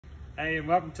Hey, and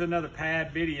welcome to another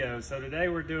pad video. So today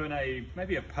we're doing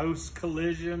maybe a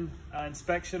post-collision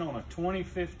inspection on a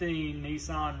 2015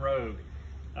 Nissan Rogue.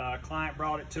 Client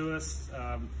brought it to us.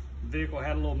 Vehicle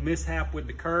had a little mishap with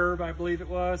the curb, I believe it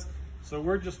was. So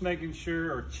we're just making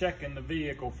sure or checking the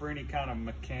vehicle for any kind of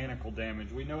mechanical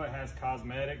damage. We know it has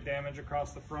cosmetic damage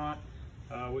across the front,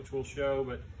 which we'll show,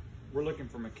 but we're looking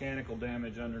for mechanical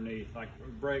damage underneath, like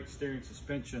brakes, steering,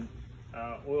 suspension,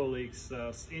 oil leaks,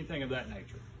 anything of that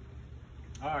nature.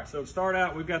 All right, so to start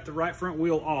out, we've got the right front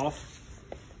wheel off.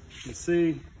 You can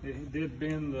see it did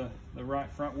bend the right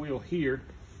front wheel here.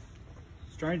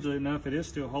 Strangely enough, it is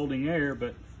still holding air,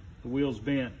 but the wheel's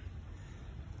bent.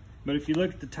 But if you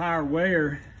look at the tire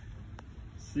wear,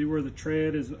 see where the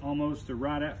tread is almost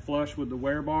right at flush with the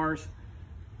wear bars?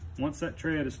 Once that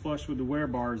tread is flush with the wear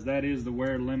bars, that is the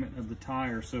wear limit of the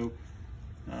tire. So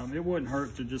it wouldn't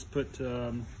hurt to just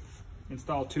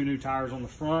install 2 new tires on the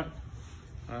front.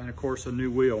 And of course a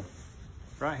new wheel.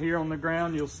 Right here on the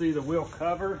ground you'll see the wheel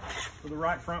cover for the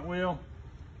right front wheel.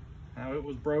 Now it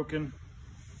was broken,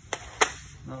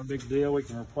 not a big deal, we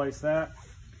can replace that.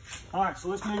 All right, so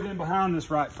let's move in behind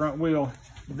this right front wheel.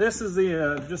 This is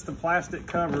just the plastic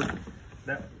cover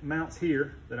that mounts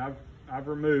here that I've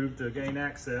removed to gain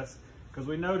access, because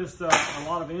we noticed a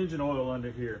lot of engine oil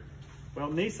under here. Well,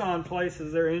 Nissan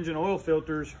places their engine oil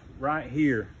filters right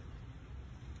here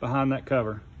behind that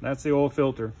cover. That's the oil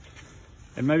filter.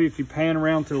 And maybe if you pan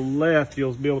around to the left,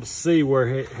 you'll be able to see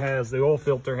where the oil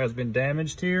filter has been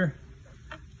damaged here.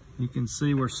 You can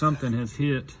see where something has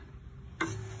hit.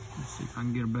 Let's see if I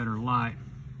can get a better light,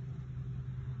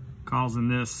 causing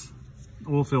this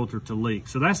oil filter to leak.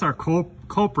 So that's our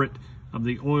culprit of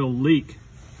the oil leak.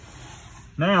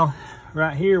 Now,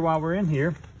 right here, while we're in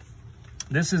here,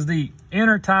 this is the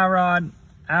inner tie rod,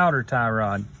 outer tie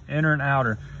rod, inner and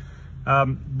outer.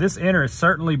 This inner is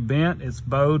certainly bent. It's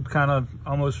bowed kind of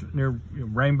almost near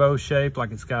rainbow shape,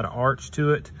 like it's got an arch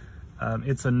to it.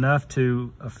 It's enough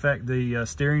to affect the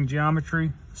steering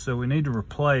geometry. So we need to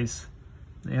replace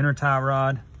the inner tie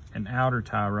rod and outer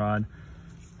tie rod.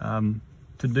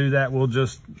 To do that, we'll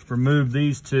just remove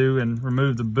these two and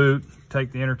remove the boot,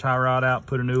 take the inner tie rod out,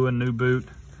 put a new boot,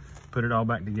 put it all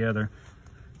back together.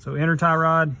 So inner tie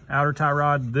rod, outer tie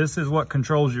rod, this is what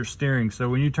controls your steering. So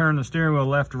when you turn the steering wheel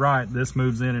left to right, this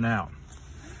moves in and out.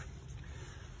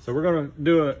 So we're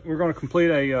gonna complete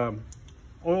a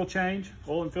oil change,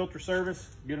 oil and filter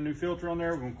service, get a new filter on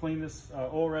there. We're gonna clean this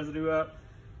oil residue up.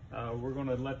 We're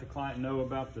gonna let the client know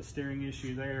about the steering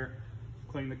issue there,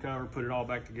 clean the cover, put it all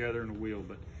back together in the wheel.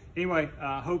 But anyway,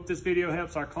 I hope this video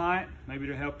helps our client, maybe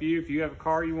to help you. If you have a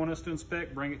car you want us to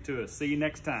inspect, bring it to us. See you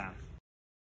next time.